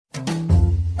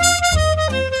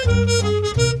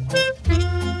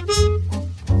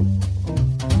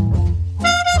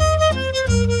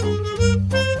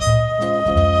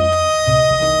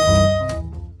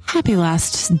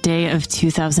last day of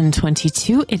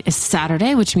 2022. It is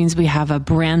Saturday, which means we have a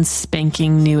brand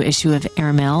spanking new issue of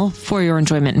Airmail for your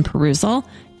enjoyment and perusal.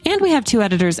 And we have two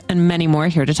editors and many more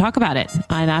here to talk about it.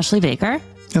 I'm Ashley Baker.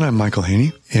 And I'm Michael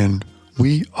Haney. And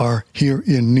we are here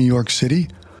in New York City.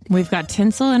 We've got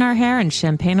tinsel in our hair and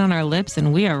champagne on our lips,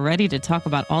 and we are ready to talk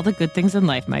about all the good things in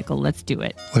life, Michael. Let's do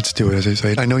it. Let's do it, as I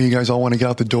say. I know you guys all want to get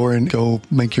out the door and go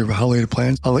make your holiday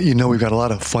plans. I'll let you know we've got a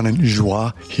lot of fun and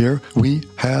joie here. We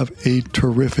have a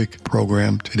terrific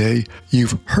program today.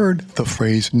 You've heard the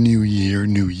phrase New Year,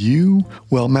 New You.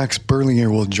 Well, Max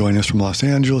Berlinger will join us from Los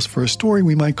Angeles for a story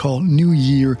we might call New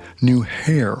Year, New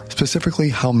Hair,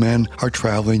 specifically how men are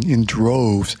traveling in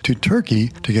droves to Turkey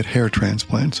to get hair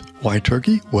transplants. Why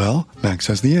Turkey? Well, Max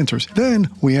has the answers. Then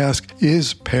we ask,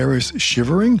 is Paris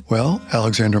shivering? Well,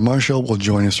 Alexander Marshall will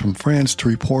join us from France to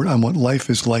report on what life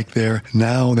is like there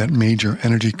now that major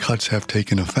energy cuts have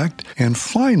taken effect. And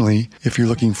finally, if you're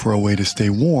looking for a way to stay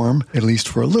warm, at least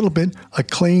for a little bit,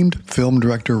 acclaimed film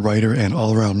director, writer, and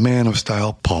all-around man of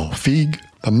style, Paul Feig,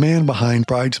 the man behind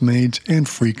Bridesmaids and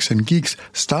Freaks and Geeks,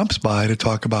 stops by to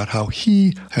talk about how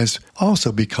he has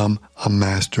also become a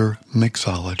master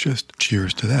mixologist.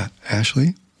 Cheers to that.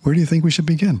 Ashley, where do you think we should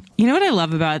begin? You know what I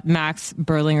love about Max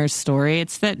Berlinger's story?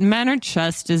 It's that men are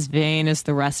just as vain as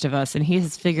the rest of us, and he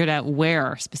has figured out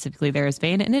where specifically there is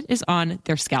vain, and it is on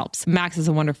their scalps. Max is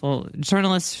a wonderful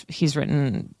journalist. He's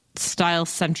written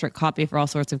style-centric copy for all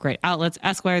sorts of great outlets,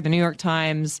 Esquire, the New York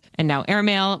Times, and now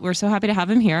Airmail. We're so happy to have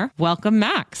him here. Welcome,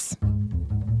 Max.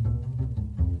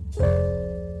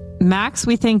 Max,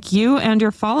 we thank you and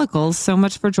your follicles so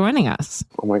much for joining us.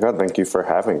 Oh my God, thank you for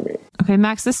having me. Okay,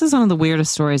 Max, this is one of the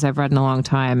weirdest stories I've read in a long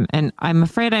time, and I'm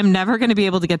afraid I'm never going to be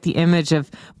able to get the image of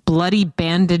bloody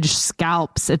bandaged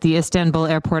scalps at the Istanbul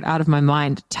airport out of my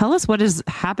mind. Tell us what is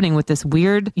happening with this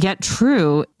weird yet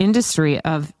true industry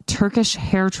of Turkish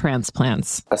hair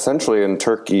transplants. Essentially, in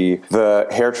Turkey, the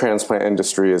hair transplant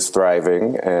industry is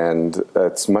thriving, and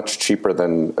it's much cheaper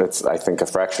than, it's, I think, a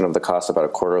fraction of the cost, about a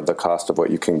quarter of the cost of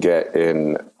what you can get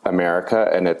in America,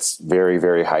 and it's very,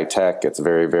 very high tech. It's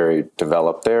very, very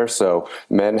developed there. So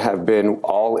men have been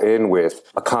all in with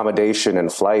accommodation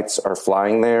and flights, are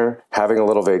flying there, having a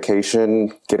little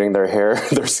vacation, getting their hair,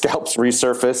 their scalps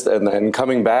resurfaced, and then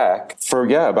coming back for,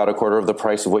 about a quarter of the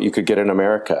price of what you could get in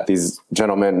America. These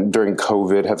gentlemen during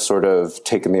COVID have sort of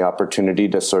taken the opportunity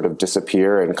to sort of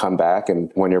disappear and come back.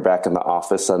 And when you're back in the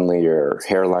office, suddenly your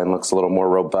hairline looks a little more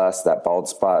robust. That bald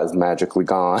spot is magically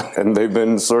gone. And they've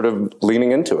been sort of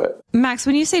leaning into it. Max,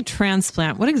 when you say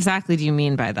transplant, what exactly do you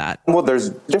mean by that? Well, there's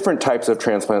different types of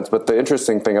transplants, but the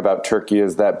interesting thing about Turkey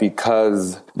is that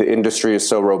because the industry is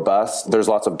so robust, there's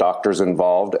lots of doctors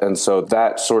involved. And so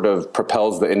that sort of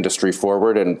propels the industry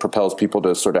forward and propels people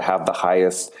to sort of have the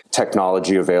highest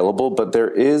technology available. But there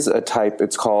is a type,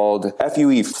 it's called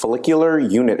FUE, follicular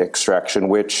unit extraction,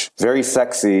 which very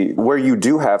sexy, where you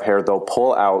do have hair, they'll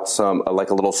pull out some,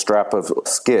 like a little strap of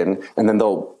skin, and then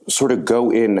they'll sort of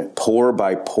go in pore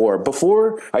by pore.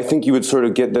 Before, I think you would sort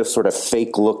of get this sort of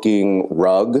fake looking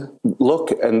rug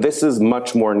look, and this is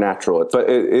much more natural. But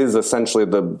it is essentially,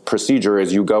 the procedure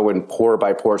is you go in pore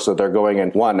by pore, so they're going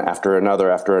in one after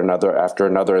another, after another, after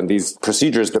another. And these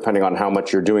procedures, depending on how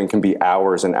much you're doing, can be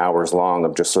hours and hours long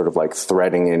of just sort of like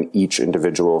threading in each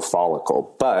individual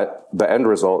follicle. But the end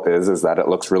result is that it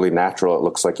looks really natural. It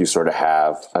looks like you sort of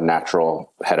have a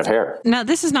natural head of hair. Now,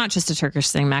 this is not just a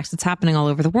Turkish thing, Max. It's happening all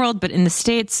over the world, but in the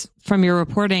States, from your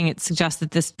reporting, it suggests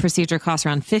that this procedure costs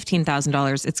around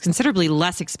 $15,000. It's considerably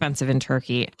less expensive in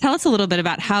Turkey. Tell us a little bit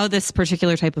about how this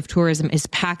particular type of tourism is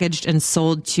packaged and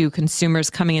sold to consumers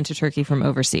coming into Turkey from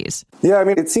overseas. Yeah, I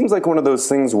mean, it seems like one of those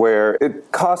things where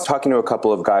it costs, talking to a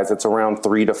couple of guys, it's around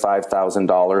 $3,000 to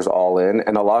 $5,000 all in.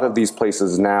 And a lot of these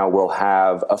places now will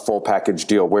have a full package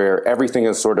deal where everything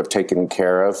is sort of taken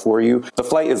care of for you. The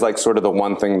flight is like sort of the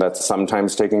one thing that's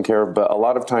sometimes taken care of, but a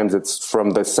lot of times it's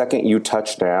from the second you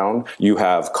touch down, you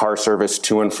have car service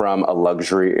to and from a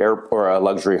luxury or a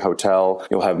luxury hotel.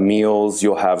 You'll have meals.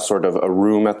 You'll have sort of a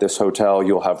room at this hotel.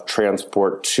 You'll have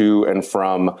transport to and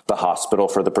from the hospital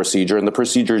for the procedure. And the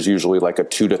procedure is usually like a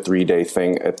 2 to 3 day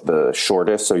thing at the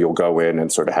shortest. So you'll go in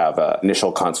and sort of have an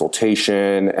initial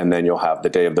consultation, and then you'll have the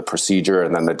day of the procedure.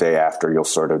 And then the day after, you'll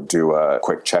sort of do a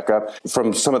quick checkup.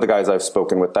 From some of the guys I've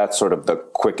spoken with, that's sort of the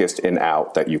quickest in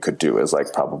out that you could do, is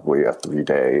like probably a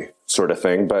 3-day sort of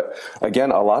thing. But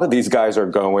again, a lot of these guys are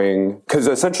going, because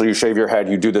essentially you shave your head,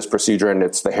 you do this procedure, and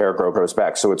it's the hair grows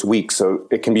back. So it's weeks. So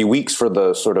it can be weeks for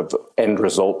the sort of end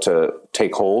result to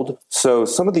take hold. So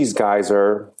some of these guys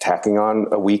are tacking on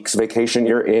a week's vacation.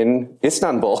 You're in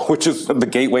Istanbul, which is the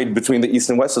gateway between the East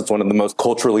and West. It's one of the most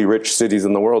culturally rich cities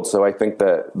in the world. So I think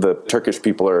that the Turkish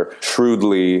people are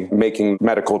shrewdly making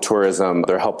medical tourism.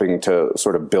 They're helping to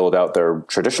sort of build out their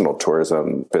traditional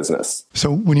tourism business.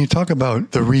 So when you talk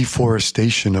about the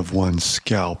reforestation of one's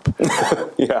scalp,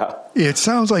 yeah, it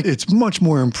sounds like it's much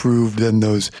more improved than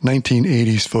those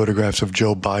 1980s photographs of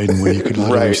Joe Biden where you could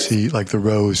literally see like the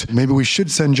rows. Maybe we should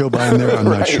send Joe Biden there. I'm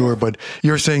not sure. But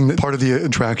you're saying that part of the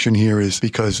attraction here is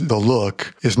because the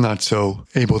look is not so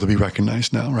able to be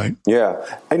recognized now, right? Yeah.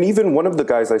 And even one of the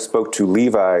guys I spoke to,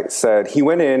 Levi, said he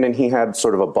went in and he had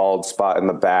sort of a bald spot in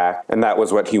the back, and that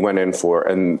was what he went in for.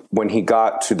 And when he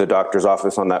got to the doctor's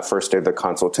office on that first day of the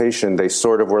consultation, they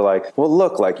sort of were like, well,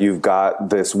 look, like you've got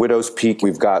this widow's peak,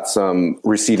 we've got some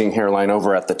receding hairline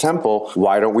over at the temple.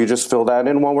 Why don't we just fill that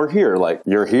in while we're here? Like,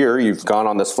 you're here, you've gone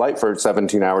on this flight for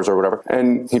 17 hours or whatever.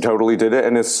 And he totally did it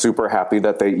and is super happy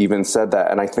that they even said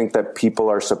that. And I think that people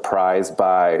are surprised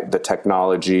by the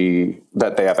technology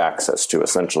that they have access to,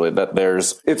 essentially, that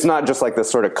it's not just like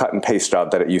this sort of cut and paste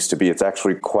job that it used to be. It's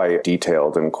actually quite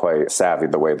detailed and quite savvy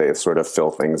the way they sort of fill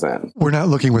things in. We're not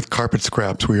looking with carpet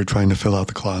scraps where you're trying to fill out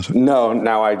the closet. No,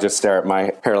 now I just stare at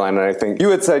my hairline and I think you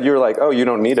had said you were like, oh, you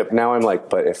don't need it. Now I'm like,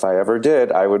 but if I ever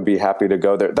did, I would be happy to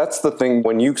go there. That's the thing.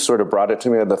 When you sort of brought it to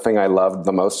me, the thing I loved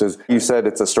the most is you said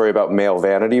it's a story about male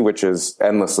vanity, which is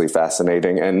endlessly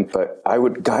fascinating. But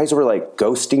guys were like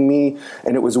ghosting me,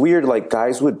 and it was weird. Like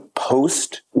guys would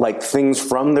post like things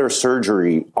from their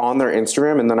surgery on their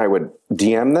Instagram, and then I would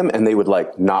DM them and they would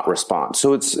like not respond.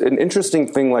 So it's an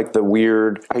interesting thing, like the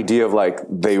weird idea of like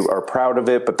they are proud of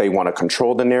it, but they want to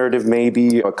control the narrative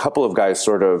maybe. A couple of guys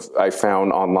sort of I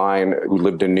found online who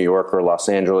lived in New York or Los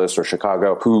Angeles or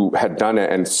Chicago who had done it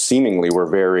and seemingly were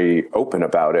very open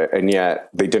about it, and yet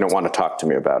they didn't want to talk to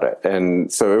me about it.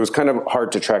 And so it was kind of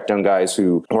hard to track down guys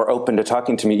who were open to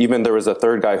talking to me. Even there was a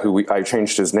third guy who I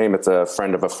changed his name. It's a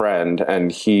friend of a friend,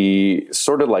 and he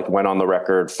sort of like went on the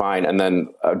record fine, and then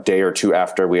a day or two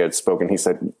after we had spoken, he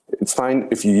said, it's fine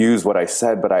if you use what I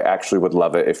said, but I actually would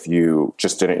love it if you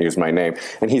just didn't use my name.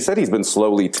 And he said he's been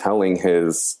slowly telling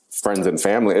his friends and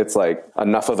family, it's like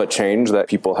enough of a change that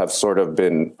people have sort of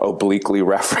been obliquely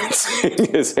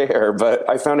referencing his hair. But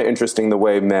I found it interesting the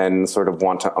way men sort of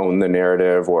want to own the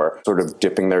narrative or sort of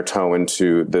dipping their toe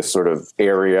into this sort of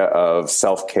area of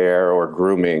self-care or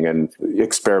grooming and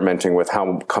experimenting with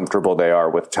how comfortable they are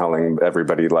with telling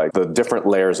everybody like the different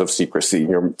layers of secrecy.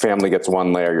 Your family gets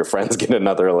one layer, your friends get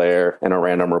another layer, and a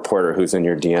random reporter who's in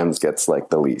your DMs gets like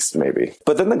the least maybe.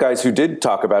 But then the guys who did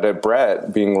talk about it,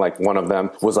 Brett being like one of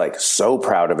them, was like so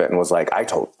proud of it and was like, I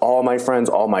told all my friends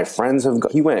have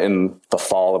he went in the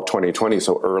fall of 2020,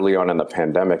 so early on in the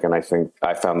pandemic. And I think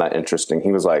I found that interesting.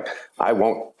 He was like, I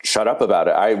won't shut up about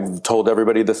it. I've told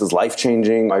everybody this is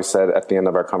life-changing. I said at the end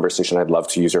of our conversation, I'd love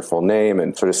to use your full name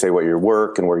and sort of say what you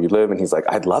work and where you live. And he's like,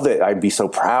 I'd love it. I'd be so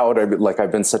proud.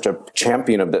 I've been such a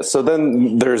champion of this. So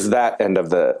then there's that end of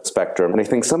the spectrum. And I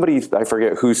think somebody, I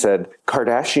forget who said,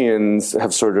 Kardashians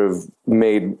have sort of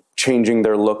made changing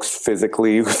their looks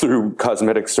physically through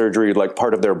cosmetic surgery like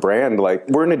part of their brand. Like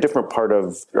we're in a different part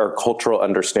of our cultural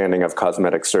understanding of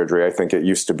cosmetic surgery. I think it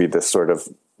used to be this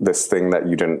thing that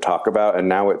you didn't talk about, and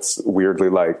now it's weirdly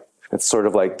like it's sort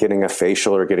of like getting a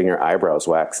facial or getting your eyebrows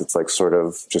waxed. It's like sort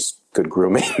of just good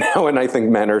grooming now, and I think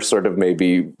men are sort of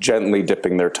maybe gently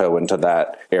dipping their toe into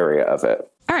that area of it.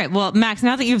 All right, well, Max,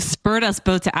 now that you've spurred us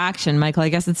both to action, Michael, I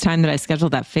guess it's time that I schedule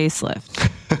that facelift.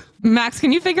 Max,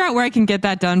 can you figure out where I can get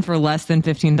that done for less than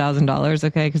 $15,000?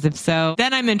 Okay, because if so,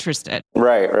 then I'm interested.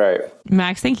 Right.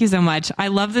 Max, thank you so much. I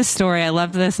love this story. I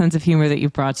love the sense of humor that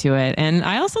you've brought to it. And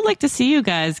I also like to see you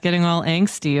guys getting all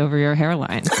angsty over your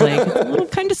hairlines. Like, it's a little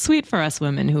kind of sweet for us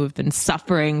women who have been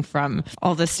suffering from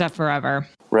all this stuff forever.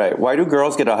 Right. Why do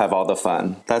girls get to have all the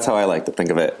fun? That's how I like to think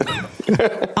of it.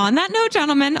 On that note,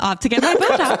 gentlemen, off to get my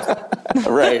Botox.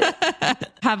 Right.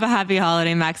 Have a happy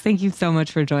holiday, Max. Thank you so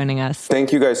much for joining us.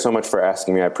 Thank you guys so much for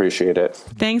asking me. I appreciate it.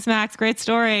 Thanks, Max. Great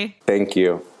story. Thank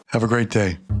you. Have a great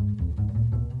day.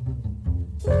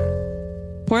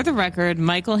 For the record,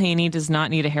 Michael Haney does not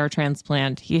need a hair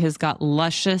transplant. He has got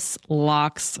luscious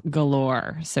locks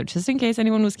galore. So just in case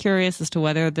anyone was curious as to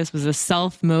whether this was a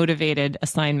self-motivated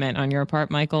assignment on your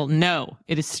part, Michael, no,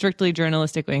 it is strictly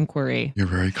journalistic inquiry. You're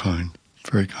very kind.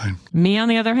 Very kind. Me, on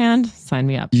the other hand, sign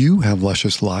me up. You have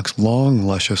luscious locks, long,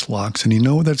 luscious locks, and you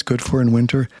know what that's good for in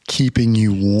winter? Keeping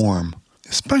you warm.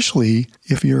 especially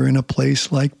if you're in a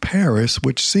place like Paris,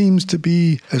 which seems to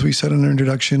be, as we said in our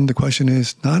introduction, the question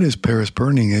is not is Paris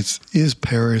burning, it's is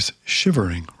Paris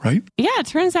shivering, right? Yeah, it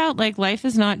turns out like life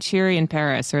is not cheery in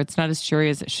Paris, or it's not as cheery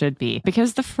as it should be,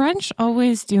 because the French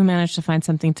always do manage to find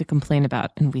something to complain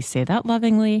about, and we say that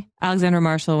lovingly. Alexandra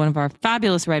Marshall, one of our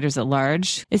fabulous writers at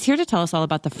large, is here to tell us all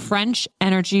about the French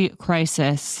energy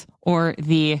crisis, or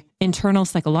the internal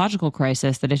psychological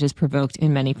crisis that it has provoked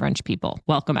in many French people.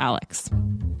 Welcome, Alex.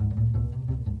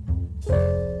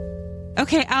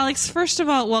 Okay, Alex, first of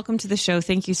all, welcome to the show.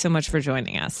 Thank you so much for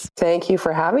joining us. Thank you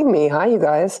for having me. Hi, you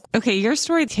guys. Okay, your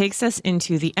story takes us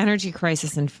into the energy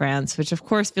crisis in France, which of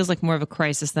course feels like more of a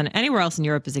crisis than anywhere else in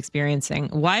Europe is experiencing.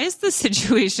 Why is the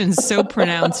situation so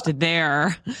pronounced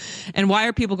there? And why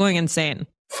are people going insane?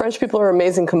 French people are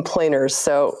amazing complainers.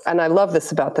 And I love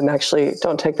this about them, actually.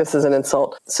 Don't take this as an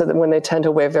insult. So that when they tend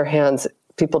to wave their hands,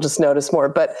 people just notice more.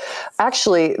 But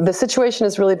actually, the situation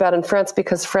is really bad in France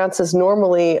because France is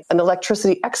normally an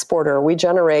electricity exporter. We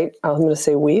generate, I'm going to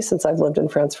say we, since I've lived in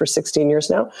France for 16 years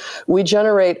now, we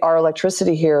generate our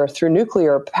electricity here through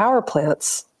nuclear power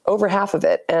plants. Over half of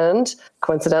it. And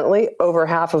coincidentally, over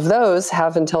half of those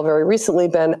have until very recently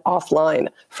been offline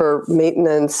for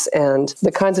maintenance and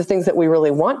the kinds of things that we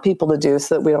really want people to do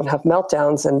so that we don't have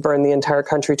meltdowns and burn the entire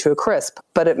country to a crisp.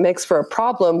 But it makes for a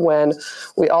problem when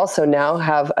we also now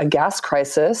have a gas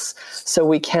crisis, so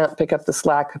we can't pick up the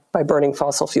slack by burning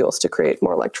fossil fuels to create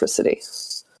more electricity.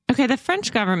 Okay, the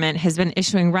French government has been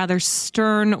issuing rather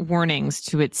stern warnings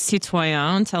to its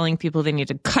citoyens, telling people they need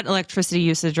to cut electricity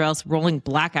usage or else rolling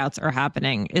blackouts are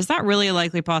happening. Is that really a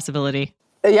likely possibility?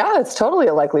 Yeah, it's totally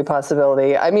a likely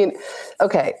possibility. I mean,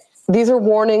 okay, these are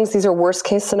warnings. These are worst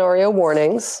case scenario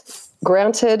warnings.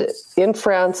 Granted, in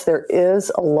France, there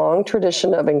is a long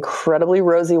tradition of incredibly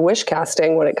rosy wish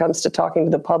casting when it comes to talking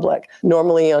to the public,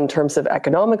 normally in terms of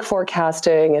economic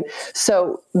forecasting. And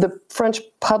so the French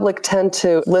public tend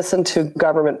to listen to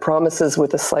government promises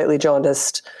with a slightly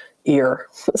jaundiced ear.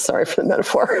 Sorry for the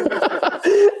metaphor.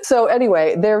 So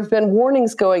anyway, there have been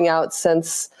warnings going out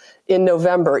since in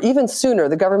November, even sooner.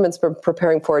 The government's been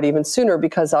preparing for it even sooner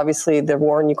because obviously the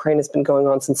war in Ukraine has been going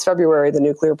on since February. The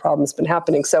nuclear problem's been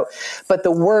happening. But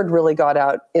the word really got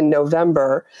out in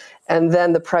November. And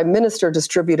then the prime minister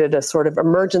distributed a sort of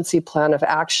emergency plan of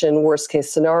action, worst case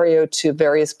scenario, to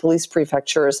various police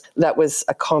prefectures. That was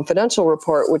a confidential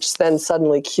report, which then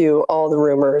suddenly cue all the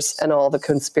rumors and all the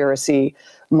conspiracy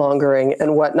mongering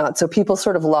and whatnot. So people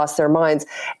sort of lost their minds.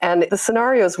 And the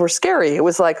scenarios were scary. It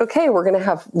was like, okay, we're going to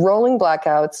have rolling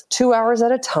blackouts 2 hours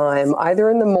at a time, either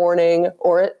in the morning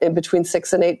or in between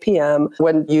 6 and 8 p.m.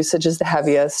 when usage is the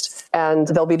heaviest. And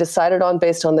they'll be decided on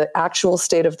based on the actual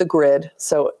state of the grid.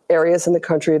 So areas in the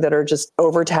country that are just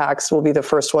overtaxed will be the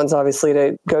first ones, obviously,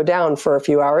 to go down for a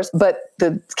few hours. But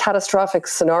the catastrophic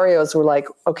scenarios were like,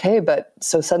 okay, but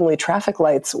so suddenly traffic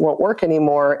lights won't work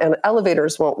anymore and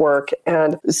elevators won't work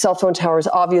and cell phone towers,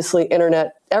 obviously,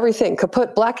 internet, everything,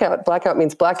 kaput, blackout. Blackout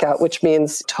means blackout, which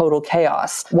means total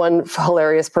chaos. One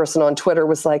hilarious person on Twitter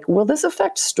was like, will this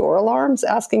affect store alarms?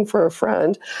 Asking for a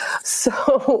friend.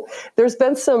 So there's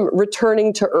been some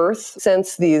returning to earth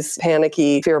since these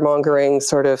panicky, fear-mongering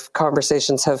sort of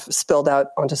conversations have spilled out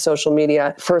onto social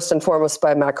media. First and foremost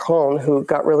by Macron, who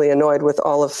got really annoyed with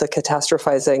all of the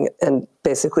catastrophizing and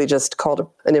basically just called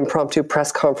an impromptu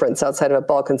press conference outside of a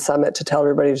Balkan summit to tell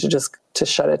everybody to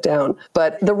shut it down.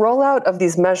 But the rollout of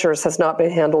these measures has not been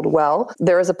handled well.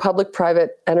 There is a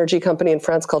public-private energy company in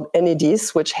France called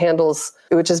Enedis, which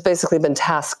has basically been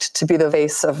tasked to be the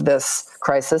face of this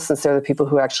crisis, since they're the people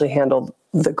who actually handled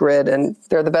the grid, and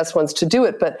they're the best ones to do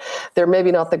it, but they're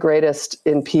maybe not the greatest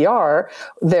in PR.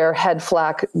 Their head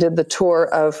Flack did the tour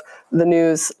of the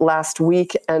news last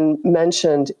week and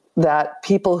mentioned that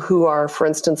people who are, for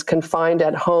instance, confined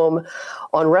at home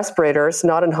on respirators,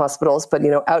 not in hospitals, but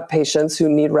outpatients who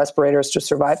need respirators to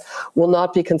survive, will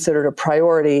not be considered a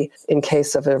priority in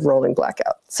case of a rolling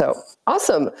blackout. So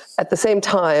awesome. At the same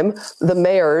time,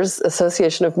 the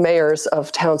Association of Mayors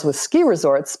of Towns with Ski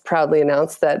Resorts proudly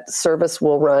announced that service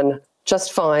will run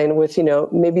just fine with,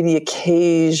 maybe the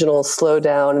occasional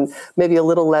slowdown and maybe a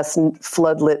little less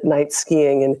floodlit night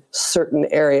skiing in certain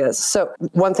areas. So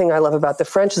one thing I love about the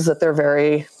French is that they're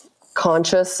very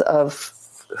conscious of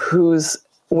who's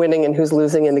winning and who's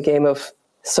losing in the game of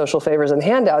social favors and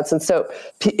handouts. And so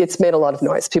it's made a lot of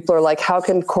noise. People are like, how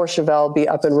can Courchevel be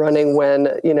up and running when,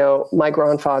 my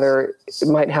grandfather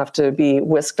might have to be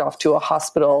whisked off to a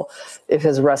hospital if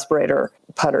his respirator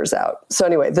putters out? So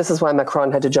anyway, this is why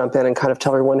Macron had to jump in and kind of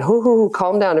tell everyone,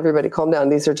 calm down, everybody, calm down.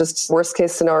 These are just worst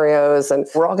case scenarios, and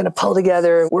we're all going to pull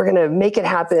together. We're going to make it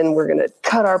happen. We're going to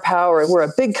cut our power. We're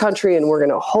a big country and we're going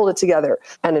to hold it together.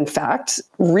 And in fact,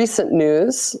 recent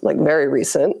news, like very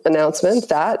recent announcement,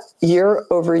 that year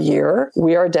over year,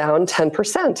 we are down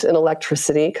 10% in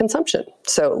electricity consumption.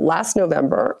 So last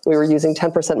November, we were using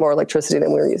 10% more electricity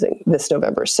than we were using this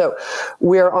November. So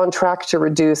we're on track to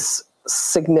reduce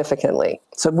significantly.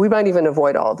 So we might even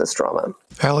avoid all of this drama.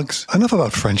 Alex, enough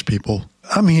about French people.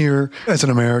 I'm here as an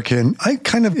American. I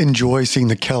kind of enjoy seeing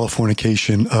the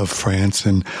Californication of France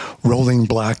and rolling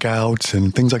blackouts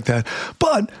and things like that.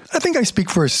 But I think I speak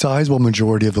for a sizable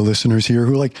majority of the listeners here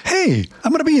who are like, hey,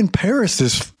 I'm going to be in Paris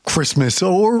this Christmas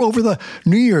or over the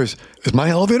New Year's. Is my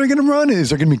elevator going to run? Is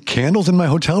there going to be candles in my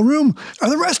hotel room? Are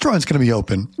the restaurants going to be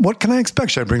open? What can I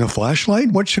expect? Should I bring a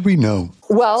flashlight? What should we know?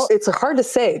 Well, it's hard to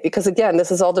say because, again,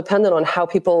 this is all dependent on how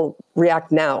people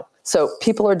react now. So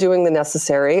people are doing the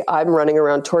necessary. I'm running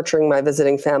around torturing my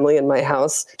visiting family in my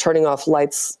house, turning off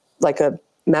lights like a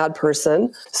mad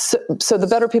person. So the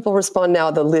better people respond now,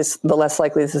 the less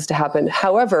likely this is to happen.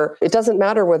 However, it doesn't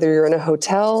matter whether you're in a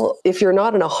hotel, if you're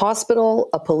not in a hospital,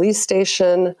 a police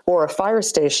station, or a fire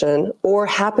station, or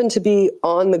happen to be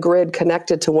on the grid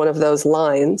connected to one of those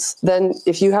lines, then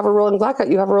if you have a rolling blackout,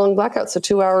 you have a rolling blackout. So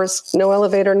 2 hours, no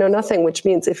elevator, no nothing, which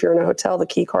means if you're in a hotel, the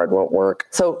key card won't work.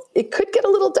 So it could get a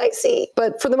little dicey.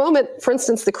 But for the moment, for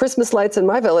instance, the Christmas lights in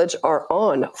my village are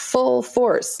on full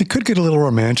force. It could get a little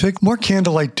romantic. More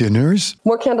candlelight dinners.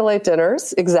 More candlelight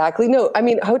dinners, exactly. No, I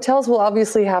mean, hotels will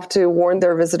obviously have to warn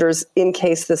their visitors in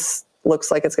case this looks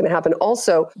like it's going to happen.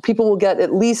 Also, people will get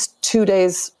at least 2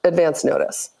 days advance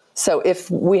notice. So if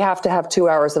we have to have 2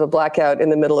 hours of a blackout in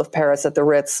the middle of Paris at the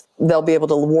Ritz, they'll be able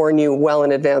to warn you well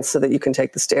in advance so that you can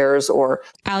take the stairs or...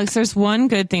 Alex, there's one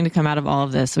good thing to come out of all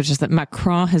of this, which is that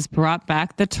Macron has brought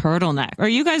back the turtleneck. Are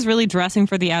you guys really dressing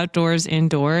for the outdoors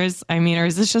indoors? I mean, or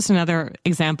is this just another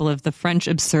example of the French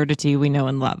absurdity we know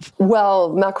and love?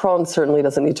 Well, Macron certainly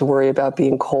doesn't need to worry about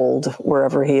being cold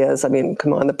wherever he is. I mean,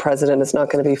 come on, the president is not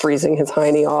going to be freezing his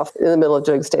hiney off in the middle of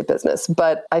doing state business.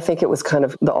 But I think it was kind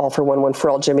of the all for one for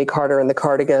all Jimmy Carter in the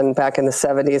cardigan back in the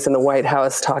 70s in the White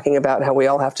House talking about how we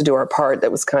all have to do our part.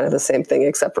 That was kind of the same thing,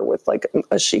 except for with like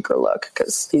a chicer look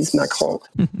because he's Macron.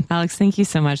 Alex, thank you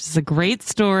so much. It's a great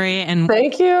story. And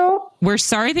thank you. We're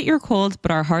sorry that you're cold,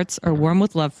 but our hearts are warm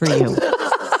with love for you.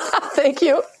 Thank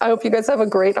you. I hope you guys have a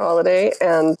great holiday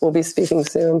and we'll be speaking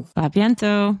soon. A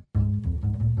bientôt.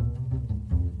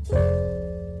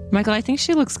 Michael, I think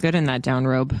she looks good in that down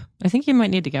robe. I think you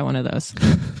might need to get one of those.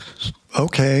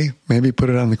 Okay, maybe put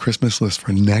it on the Christmas list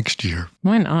for next year.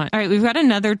 Why not? All right, we've got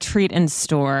another treat in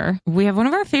store. We have one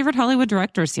of our favorite Hollywood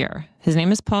directors here. His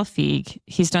name is Paul Feig.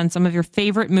 He's done some of your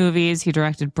favorite movies. He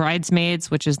directed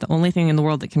Bridesmaids, which is the only thing in the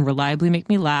world that can reliably make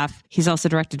me laugh. He's also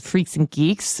directed Freaks and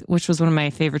Geeks, which was one of my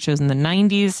favorite shows in the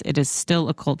 90s. It is still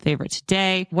a cult favorite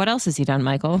today. What else has he done,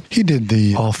 Michael? He did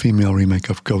the all-female remake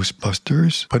of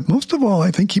Ghostbusters. But most of all, I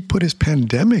think he put his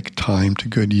pandemic time to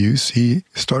good use. He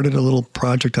started a little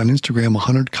project on Instagram,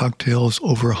 100 cocktails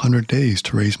over 100 days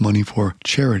to raise money for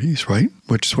charities, right?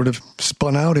 Which sort of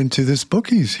spun out into this book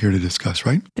he's here to discuss,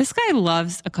 right? This guy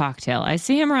loves a cocktail. I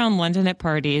see him around London at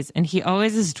parties, and he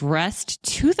always is dressed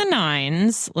to the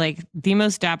nines, like the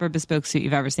most dapper bespoke suit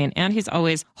you've ever seen. And he's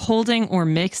always holding or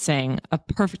mixing a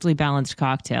perfectly balanced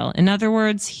cocktail. In other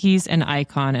words, he's an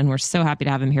icon, and we're so happy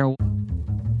to have him here.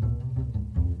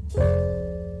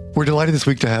 We're delighted this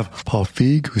week to have Paul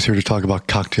Feig, who's here to talk about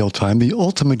Cocktail Time, the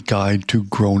ultimate guide to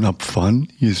grown-up fun,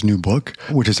 his new book,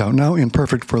 which is out now and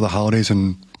perfect for the holidays.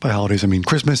 And by holidays, I mean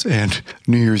Christmas and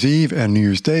New Year's Eve and New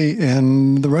Year's Day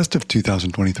and the rest of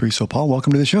 2023. So, Paul,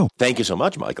 welcome to the show. Thank you so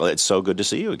much, Michael. It's so good to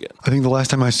see you again. I think the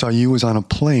last time I saw you was on a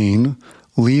plane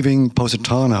leaving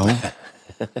Positano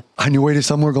on your way to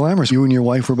somewhere glamorous. You and your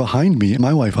wife were behind me and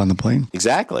my wife on the plane.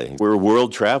 Exactly. We're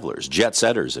world travelers, jet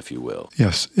setters, if you will.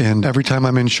 Yes. And every time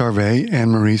I'm in Charvet,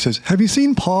 Anne-Marie says, have you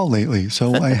seen Paul lately?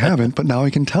 So I haven't, but now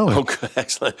I can tell her. Oh, good.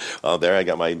 Excellent. Oh, there I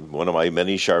got one of my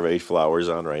many Charvet flowers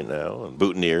on right now. And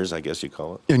boutonnieres, I guess you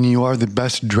call it. And you are the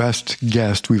best dressed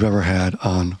guest we've ever had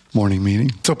on Morning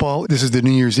Meeting. So, Paul, this is the New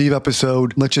Year's Eve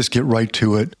episode. Let's just get right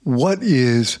to it. What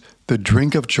is the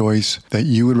drink of choice that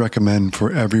you would recommend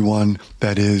for everyone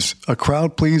that is a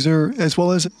crowd pleaser as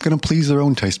well as going to please their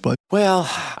own taste bud? Well,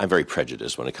 I'm very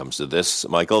prejudiced when it comes to this,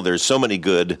 Michael. There's so many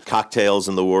good cocktails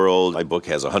in the world. My book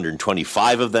has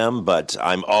 125 of them, but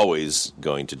I'm always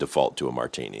going to default to a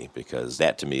martini because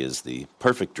that to me is the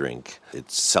perfect drink.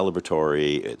 It's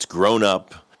celebratory, it's grown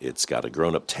up. It's got a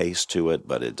grown-up taste to it,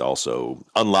 but it also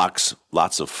unlocks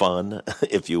lots of fun,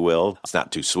 if you will. It's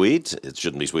not too sweet. It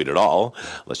shouldn't be sweet at all,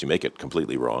 unless you make it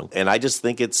completely wrong. And I just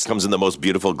think it comes in the most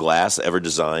beautiful glass ever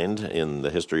designed in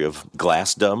the history of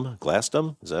glassdom.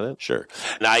 Glassdom? Is that it? Sure.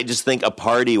 And I just think a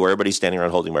party where everybody's standing around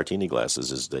holding martini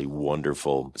glasses is a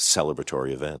wonderful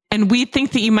celebratory event. And we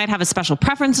think that you might have a special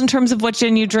preference in terms of what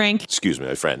gin you drink. Excuse me,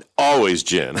 my friend. Always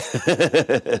gin.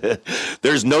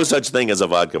 There's no such thing as a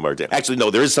vodka martini. Actually, no,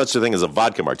 there is such a thing as a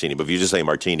vodka martini, but if you just say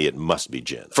martini, it must be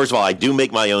gin. First of all, I do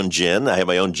make my own gin. I have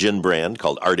my own gin brand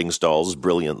called Ardingstall's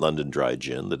Brilliant London Dry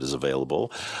Gin that is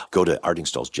available. Go to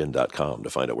ardingstallsgin.com to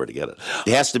find out where to get it.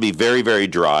 It has to be very, very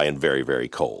dry and very, very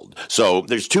cold. So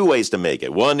there's two ways to make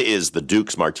it. One is the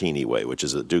Duke's Martini way, which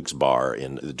is at Duke's Bar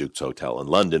in the Duke's Hotel in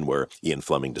London, where Ian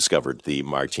Fleming discovered the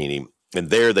martini. And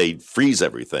there they freeze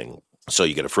everything. So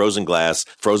you get a frozen glass,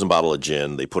 frozen bottle of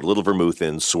gin. They put a little vermouth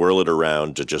in, swirl it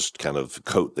around to just kind of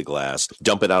coat the glass,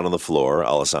 dump it out on the floor.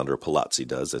 Alessandro Palazzi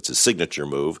does. That's his signature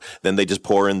move. Then they just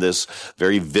pour in this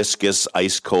very viscous,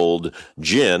 ice-cold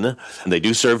gin. And they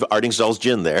do serve Ardingstall's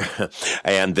gin there.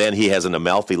 And then he has an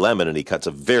Amalfi lemon, and he cuts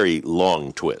a very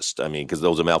long twist. I mean, because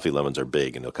those Amalfi lemons are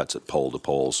big, and he'll cut it pole to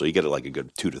pole. So you get it like a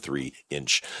good 2 to 3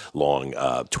 inch long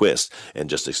twist, and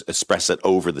just espresso it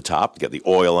over the top. Get the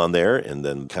oil on there, and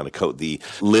then kind of coat the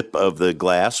lip of the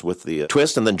glass with the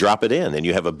twist and then drop it in. And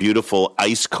you have a beautiful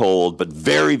ice cold, but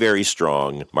very, very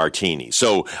strong martini.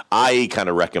 So I kind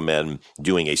of recommend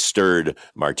doing a stirred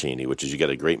martini, which is you get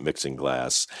a great mixing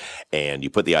glass and you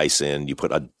put the ice in, you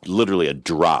put literally a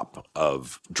drop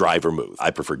of dry vermouth. I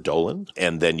prefer Dolan.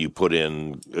 And then you put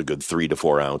in a good 3 to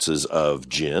 4 ounces of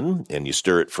gin and you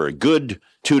stir it for a good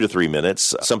 2 to 3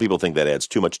 minutes. Some people think that adds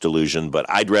too much dilution, but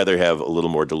I'd rather have a little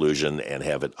more dilution and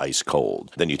have it ice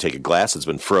cold. Then you take a glass that's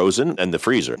been frozen in the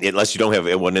freezer. Unless you don't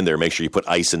have one in there, make sure you put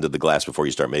ice into the glass before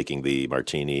you start making the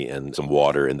martini and some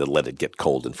water and then let it get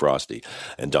cold and frosty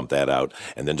and dump that out.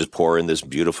 And then just pour in this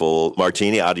beautiful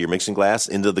martini out of your mixing glass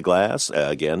into the glass.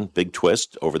 Again, big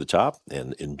twist over the top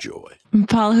and enjoy.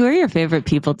 Paul, who are your favorite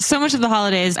people? So much of the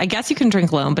holidays, I guess you can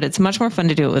drink alone, but it's much more fun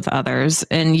to do it with others.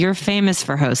 And you're famous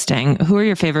for hosting. Who are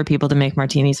your favorite people to make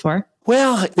martinis for?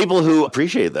 Well, people who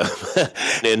appreciate them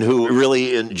and who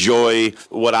really enjoy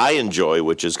what I enjoy,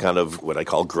 which is kind of what I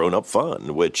call grown-up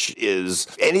fun, which is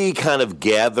any kind of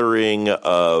gathering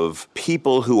of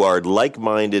people who are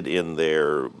like-minded in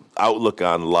their outlook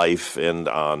on life and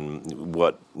on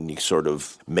what sort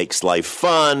of makes life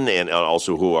fun, and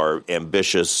also who are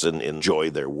ambitious and enjoy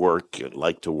their work and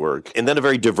like to work. And then a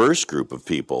very diverse group of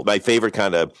people. My favorite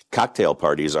kind of cocktail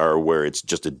parties are where it's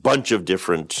just a bunch of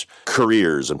different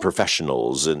careers and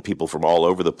professionals and people from all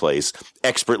over the place,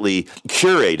 expertly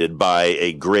curated by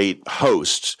a great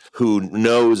host who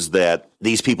knows that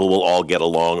these people will all get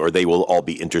along or they will all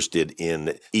be interested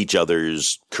in each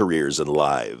other's careers and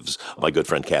lives. My good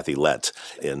friend Kathy Lett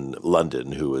in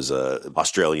London, who is an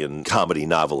Australian comedy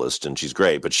novelist, and she's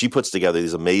great, but she puts together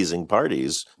these amazing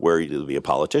parties where you'll be a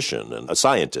politician and a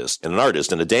scientist and an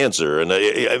artist and a dancer and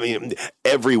I mean,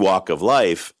 every walk of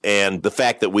life. And the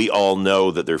fact that we all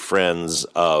know that they're friends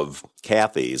of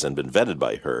Kathy's and been vetted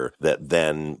by her, that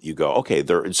then you go, okay,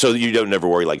 so you don't never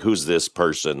worry, like, who's this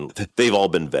person? They've all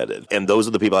been vetted. And those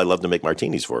are the people I love to make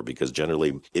martinis for, because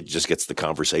generally it just gets the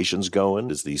conversations going.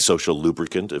 It's the social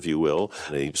lubricant, if you will,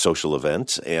 a social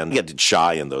event. And you get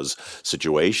shy in those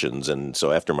situations. And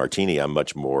so after martini, I'm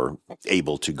much more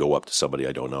able to go up to somebody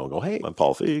I don't know and go, hey, I'm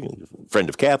Paul Feig, friend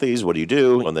of Kathy's. What do you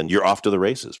do? And then you're off to the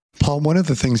races. Paul, one of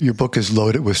the things, your book is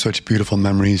loaded with such beautiful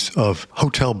memories of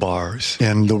hotel bars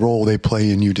and the role they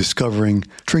play in you discovering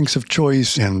drinks of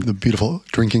choice and the beautiful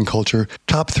drinking culture.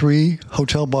 Top 3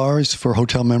 hotel bars for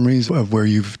hotel memories of where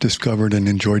you've discovered and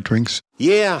enjoyed drinks?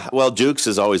 Yeah, well, Duke's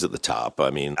is always at the top. I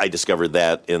mean, I discovered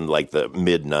that in like the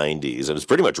mid-'90s, and it's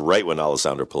pretty much right when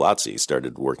Alessandro Palazzi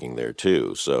started working there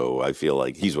too. So I feel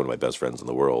like he's one of my best friends in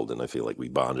the world, and I feel like we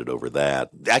bonded over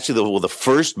that. Actually, the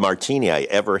first martini I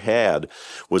ever had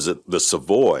was at the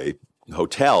Savoy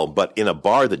Hotel, but in a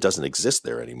bar that doesn't exist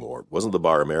there anymore. It wasn't the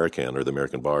Bar American or the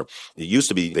American Bar. It used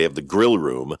to be, they have the grill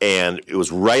room, and it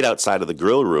was right outside of the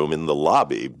grill room in the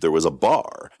lobby. There was a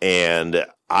bar, and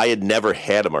I had never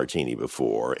had a martini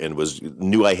before and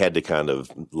knew I had to kind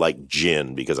of like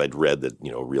gin because I'd read that,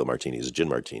 a real martini is a gin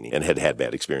martini and had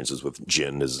bad experiences with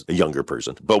gin as a younger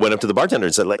person. But went up to the bartender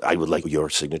and said, I would like your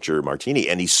signature martini.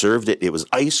 And he served it. It was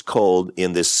ice cold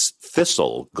in this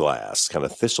thistle glass, kind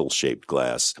of thistle-shaped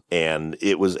glass. And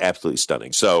it was absolutely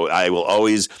stunning. So I will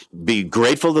always be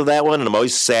grateful to that one. And I'm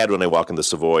always sad when I walk in the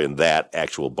Savoy and that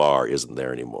actual bar isn't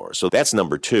there anymore. So that's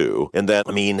number 2. And then,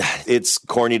 it's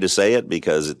corny to say it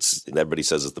because everybody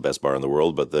says it's the best bar in the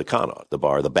world, but the Connaught,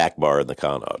 the back bar in the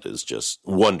Connaught is just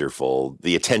wonderful.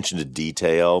 The attention to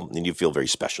detail, and you feel very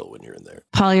special when you're in there.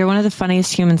 Paul, you're one of the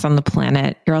funniest humans on the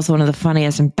planet. You're also one of the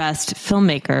funniest and best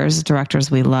filmmakers,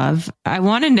 directors we love. I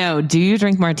want to know, do you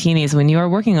drink martinis when you are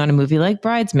working on a movie like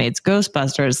Bridesmaids,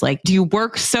 Ghostbusters? Like, do you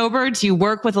work sober? Do you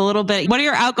work with a little bit? What are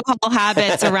your alcohol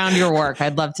habits around your work?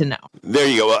 I'd love to know. There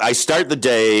you go. Well, I start the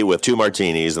day with 2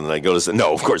 martinis and then I go to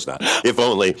no, of course not. If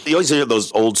only. You always hear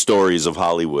those old stories of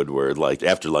Hollywood where like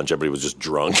after lunch, everybody was just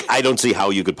drunk. I don't see how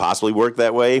you could possibly work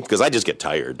that way because I just get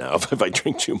tired now if I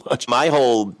drink too much. My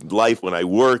whole life when I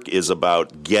work is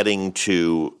about getting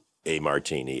to a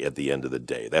martini at the end of the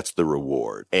day. That's the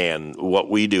reward. And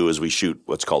what we do is we shoot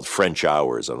what's called French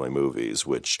hours on my movies,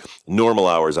 which normal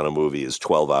hours on a movie is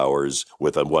 12 hours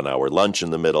with a 1-hour lunch in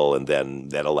the middle. And then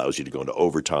that allows you to go into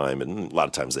overtime. And a lot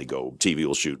of times TV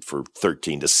will shoot for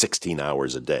 13 to 16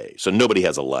 hours a day. So nobody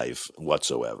has a life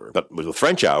whatsoever. But with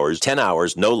French hours, 10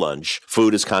 hours, no lunch,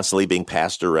 food is constantly being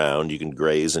passed around. You can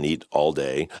graze and eat all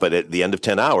day. But at the end of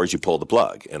 10 hours, you pull the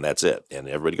plug and that's it. And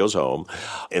everybody goes home.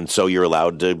 And so you're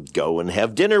allowed to go and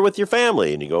have dinner with your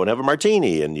family and you go and have a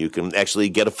martini and you can actually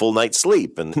get a full night's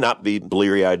sleep and not be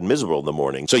bleary-eyed and miserable in the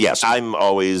morning. So yes, I'm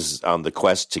always on the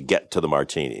quest to get to the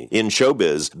martini. In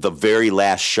showbiz, the very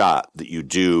last shot that you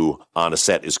do on a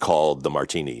set is called the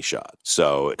martini shot.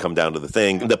 So come down to the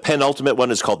thing. The penultimate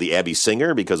one is called the Abbey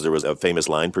Singer because there was a famous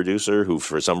line producer who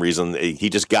for some reason, he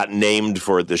just got named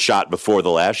for the shot before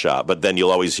the last shot. But then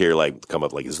you'll always hear come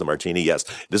up like, is the martini? Yes,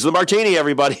 this is the martini,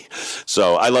 everybody.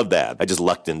 So I love that. I just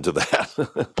lucked into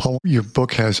that. Paul, your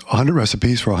book has 100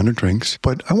 recipes for 100 drinks,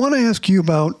 but I want to ask you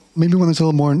about maybe one that's a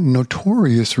little more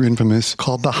notorious or infamous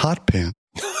called the hot pan.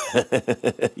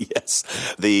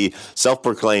 Yes, the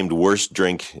self-proclaimed worst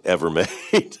drink ever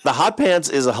made. The hot pants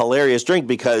is a hilarious drink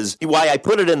because why I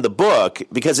put it in the book,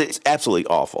 because it's absolutely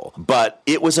awful. But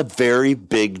it was a very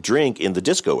big drink in the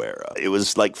disco era. It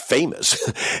was like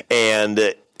famous.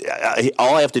 And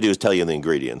all I have to do is tell you the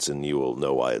ingredients and you will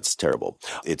know why it's terrible.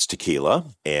 It's tequila,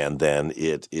 and then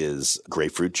it is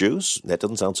grapefruit juice. That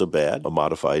doesn't sound so bad. A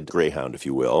modified Greyhound, if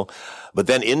you will. But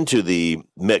then into the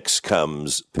mix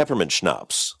comes peppermint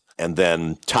schnapps, and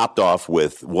then topped off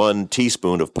with 1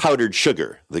 teaspoon of powdered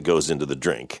sugar that goes into the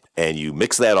drink. And you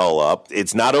mix that all up.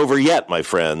 It's not over yet, my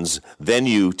friends. Then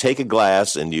you take a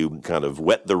glass and you kind of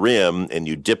wet the rim and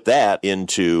you dip that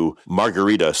into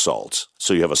margarita salt.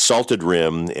 So you have a salted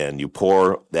rim and you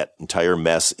pour that entire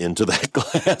mess into that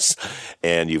glass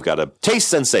and you've got a taste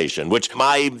sensation, which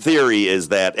my theory is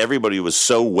that everybody was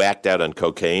so whacked out on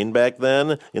cocaine back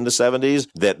then in the 70s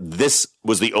that this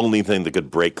was the only thing that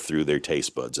could break through their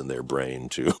taste buds in their brain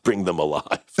to bring them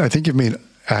alive. I think you've made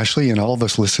Ashley and all of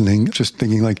us listening just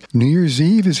thinking like New Year's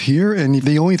Eve is here, and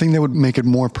the only thing that would make it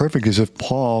more perfect is if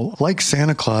Paul, like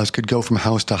Santa Claus, could go from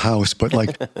house to house, but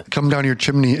like come down your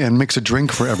chimney and mix a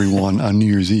drink for everyone on New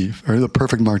Year's Eve, or the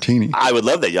perfect martini. I would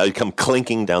love that. I'd come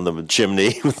clinking down the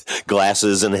chimney with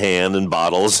glasses in hand and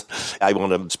bottles. I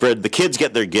want to spread, the kids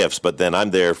get their gifts, but then I'm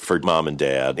there for mom and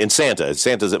dad. And Santa's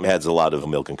has a lot of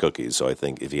milk and cookies, so I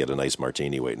think if he had a nice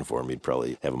martini waiting for him, he'd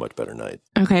probably have a much better night.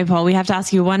 Okay, Paul, we have to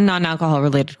ask you one non-alcohol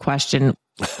related question.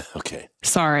 Okay.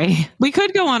 Sorry. We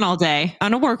could go on all day.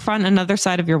 On a work front, another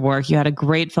side of your work, you had a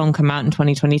great film come out in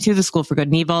 2022, The School for Good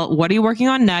and Evil. What are you working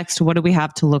on next? What do we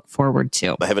have to look forward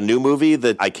to? I have a new movie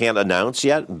that I can't announce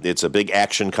yet. It's a big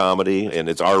action comedy, and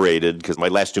it's R-rated because my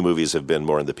last 2 movies have been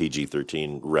more in the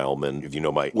PG-13 realm. And if you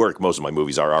know my work, most of my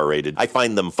movies are R-rated. I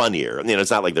find them funnier.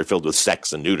 It's not like they're filled with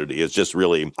sex and nudity. It's just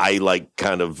really, I like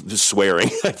kind of swearing.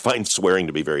 I find swearing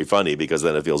to be very funny because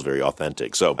then it feels very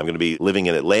authentic. So I'm going to be living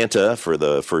in Atlanta for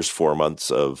the first 4 months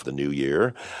of the new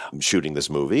year. I'm shooting this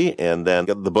movie and then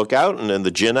got the book out and then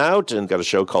the gin out and got a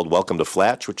show called Welcome to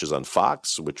Flatch, which is on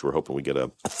Fox, which we're hoping we get a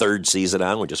 3rd season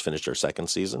on. We just finished our 2nd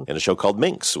season, and a show called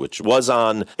Minx, which was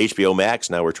on HBO Max.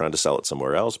 Now we're trying to sell it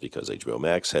somewhere else because HBO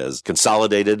Max has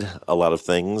consolidated a lot of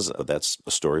things. That's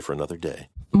a story for another day.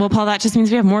 Well, Paul, that just means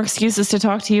we have more excuses to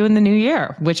talk to you in the new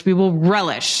year, which we will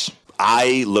relish.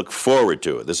 I look forward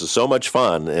to it. This is so much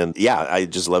fun. And yeah, I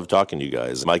just love talking to you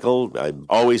guys. Michael, I'm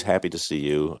always happy to see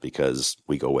you because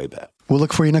we go way back. We'll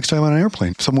look for you next time on an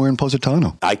airplane, somewhere in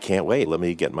Positano. I can't wait. Let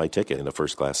me get my ticket in a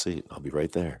first class seat. I'll be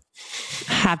right there.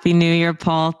 Happy New Year,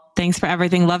 Paul. Thanks for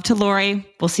everything. Love to Lori.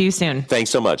 We'll see you soon.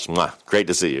 Thanks so much. Mwah. Great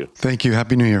to see you. Thank you.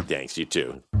 Happy New Year. Thanks. You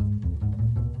too.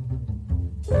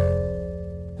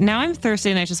 Now I'm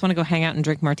thirsty and I just want to go hang out and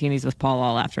drink martinis with Paul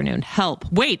all afternoon.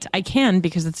 Help. Wait, I can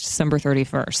because it's December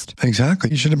 31st.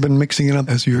 Exactly. You should have been mixing it up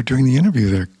as you were doing the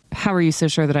interview there. How are you so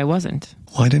sure that I wasn't?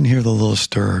 Well, I didn't hear the little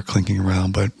stir clinking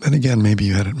around, but then again, maybe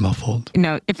you had it muffled.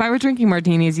 No, if I were drinking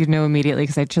martinis, you'd know immediately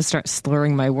because I'd just start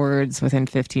slurring my words within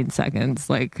 15 seconds.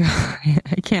 Like,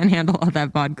 I can't handle all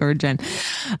that vodka or gin.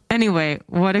 Anyway,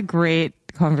 what a great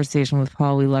conversation with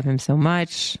Paul. We love him so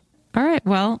much. All right.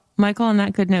 Well, Michael, on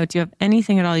that good note, do you have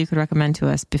anything at all you could recommend to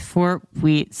us before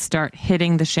we start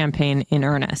hitting the champagne in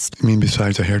earnest? You mean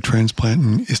besides a hair transplant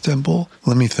in Istanbul?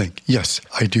 Let me think. Yes,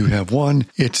 I do have one.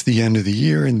 It's the end of the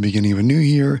year and the beginning of a new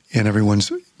year, and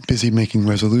everyone's busy making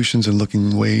resolutions and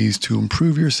looking ways to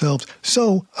improve yourselves.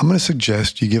 So I'm going to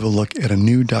suggest you give a look at a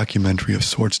new documentary of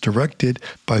sorts directed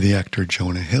by the actor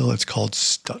Jonah Hill. It's called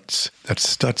Stutz.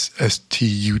 That's Stutz,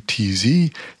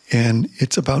 S-T-U-T-Z. And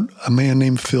it's about a man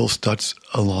named Phil Stutz,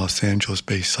 a Los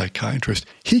Angeles-based psychiatrist.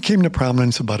 He came to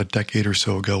prominence about a decade or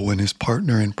so ago when his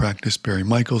partner in practice, Barry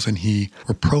Michaels, and he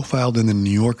were profiled in the New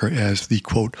Yorker as the,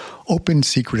 quote, open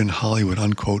secret in Hollywood,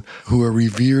 unquote, who are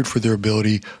revered for their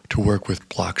ability to work with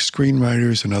block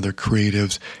screenwriters and other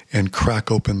creatives and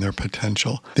crack open their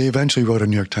potential. They eventually wrote a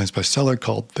New York Times bestseller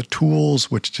called The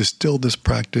Tools, which distilled this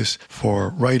practice for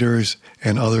writers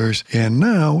and others. And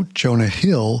now Jonah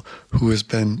Hill, who has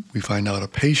been, we find out, a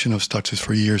patient of Stutz's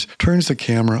for years, turns the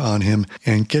camera on him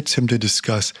and gets him to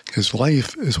discuss his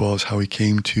life as well as how he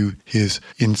came to his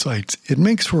insights. It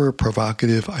makes for a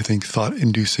provocative, I think,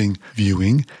 thought-inducing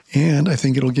viewing, and I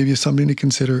think it'll give you something to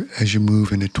consider as you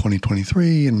move into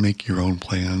 2023 and make your own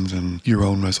plans and your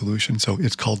own resolutions. So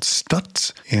it's called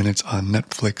Stutz, and it's on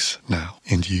Netflix now.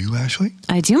 And you, Ashley?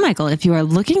 I do, Michael. If you are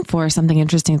looking for something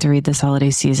interesting to read this holiday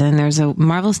season, there's a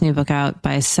marvelous new book out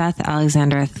by Seth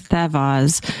Alexander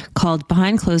Thevaz called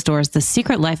Behind Closed Doors, The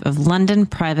Secret Life of London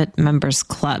Private Members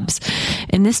Clubs.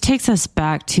 And this takes us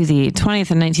back to the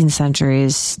 20th and 19th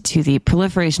centuries, to the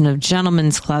proliferation of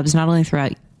gentlemen's clubs, not only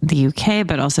throughout the UK,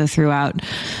 but also throughout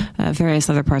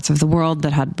various other parts of the world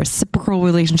that had reciprocal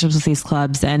relationships with these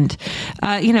clubs. And,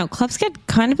 clubs get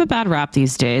kind of a bad rap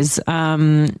these days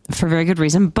for very good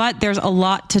reason, but there's a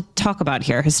lot to talk about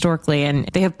here historically, and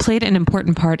they have played an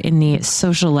important part in the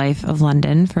social life of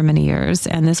London for many years.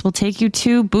 And this will take you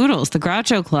to Boodles, the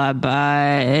Groucho Club,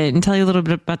 and tell you a little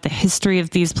bit about the history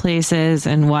of these places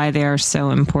and why they are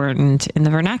so important in the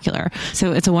vernacular.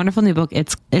 So it's a wonderful new book.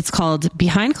 It's called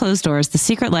Behind Closed Doors, The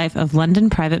Secret Life of London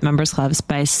Private Members Clubs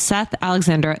by Seth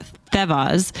Alexander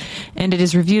Thevaz, and it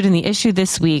is reviewed in the issue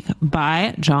this week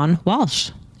by John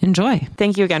Walsh. Enjoy.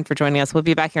 Thank you again for joining us. We'll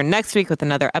be back here next week with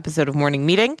another episode of Morning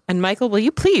Meeting. And Michael, will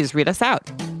you please read us out?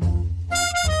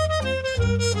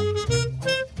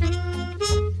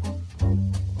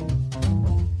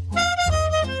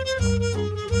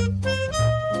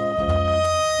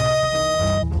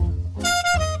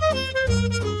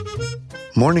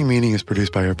 Morning Meeting is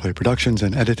produced by Airplay Productions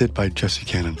and edited by Jesse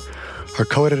Cannon. Our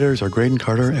co-editors are Graydon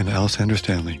Carter and Alessandra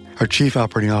Stanley. Our chief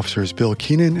operating officer is Bill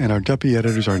Keenan, and our deputy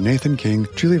editors are Nathan King,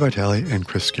 Julie Vitale, and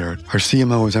Chris Scarrett. Our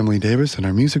CMO is Emily Davis, and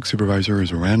our music supervisor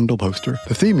is Randall Poster.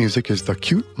 The theme music is The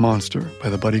Cute Monster by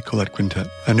the Buddy Collette Quintet.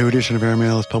 A new edition of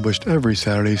Airmail is published every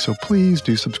Saturday, so please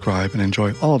do subscribe and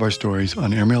enjoy all of our stories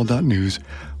on airmail.news,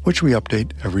 which we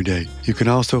update every day. You can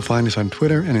also find us on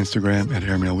Twitter and Instagram at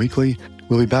Airmail Weekly.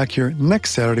 We'll be back here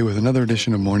next Saturday with another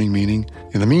edition of Morning Meeting.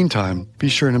 In the meantime, be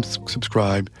sure to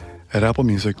subscribe at Apple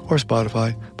Music or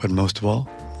Spotify. But most of all,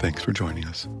 thanks for joining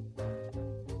us.